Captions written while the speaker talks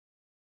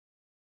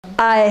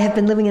I have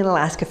been living in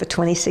Alaska for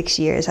 26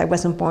 years. I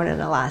wasn't born in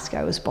Alaska,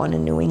 I was born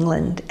in New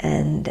England.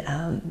 And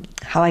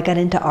how I got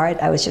into art,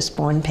 I was just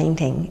born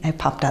painting. I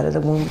popped out of the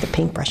womb with a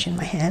paintbrush in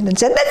my hand and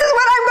said, this is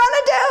what I'm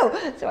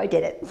gonna do! So I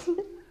did it.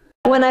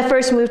 When I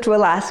first moved to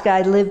Alaska,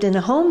 I lived in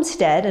a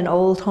homestead, an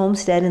old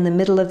homestead in the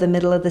middle of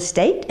the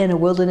state, in a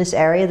wilderness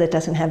area that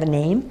doesn't have a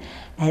name.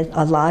 And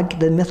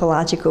the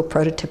mythological,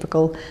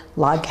 prototypical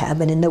log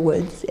cabin in the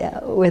woods,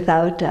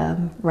 without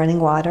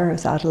running water,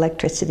 without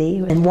electricity.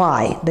 And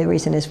why? The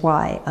reason is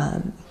why.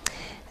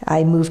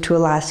 I moved to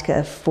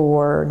Alaska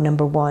for,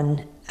 number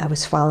one, I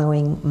was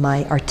following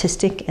my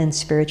artistic and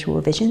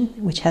spiritual vision,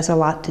 which has a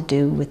lot to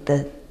do with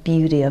the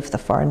beauty of the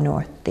far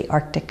north, the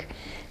Arctic.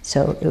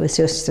 So it was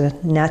just a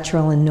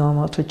natural and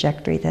normal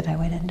trajectory that I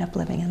would end up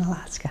living in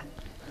Alaska.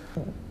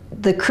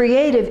 The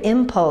creative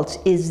impulse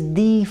is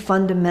the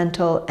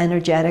fundamental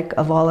energetic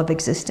of all of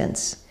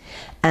existence.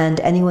 And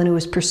anyone who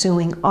is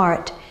pursuing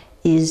art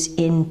is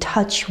in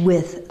touch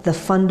with the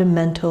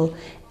fundamental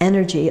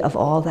energy of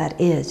all that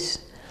is.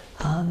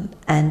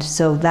 And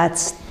so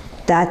that's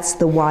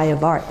the why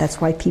of art.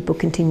 That's why people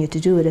continue to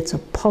do it. It's a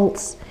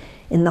pulse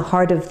in the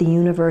heart of the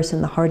universe,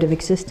 in the heart of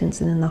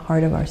existence, and in the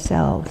heart of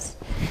ourselves.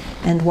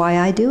 And why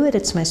I do it,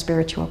 it's my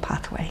spiritual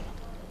pathway.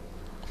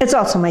 It's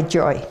also my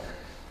joy.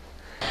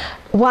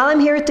 While I'm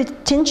here at the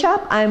Tin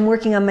Shop, I'm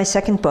working on my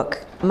second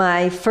book.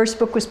 My first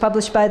book was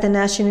published by the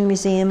National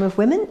Museum of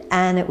Women,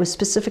 and it was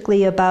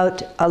specifically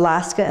about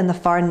Alaska and the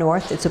far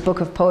north. It's a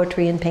book of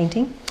poetry and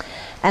painting.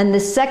 And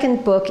the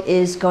second book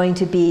is going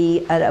to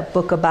be a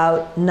book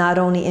about not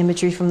only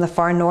imagery from the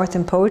far north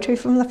and poetry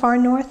from the far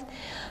north,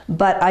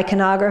 but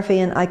iconography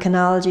and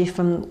iconology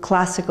from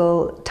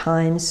classical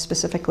times,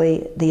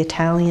 specifically the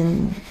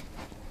Italian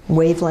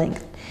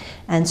wavelength.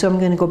 And so I'm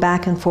going to go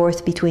back and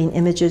forth between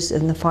images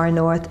in the far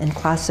north and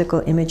classical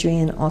imagery,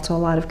 and also a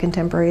lot of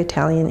contemporary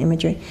Italian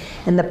imagery.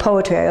 And the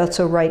poetry, I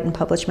also write and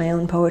publish my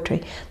own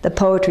poetry. The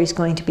poetry is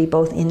going to be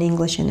both in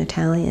English and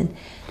Italian.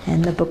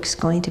 And the book's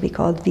going to be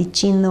called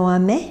Vicino a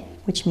me,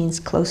 which means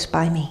close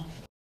by me.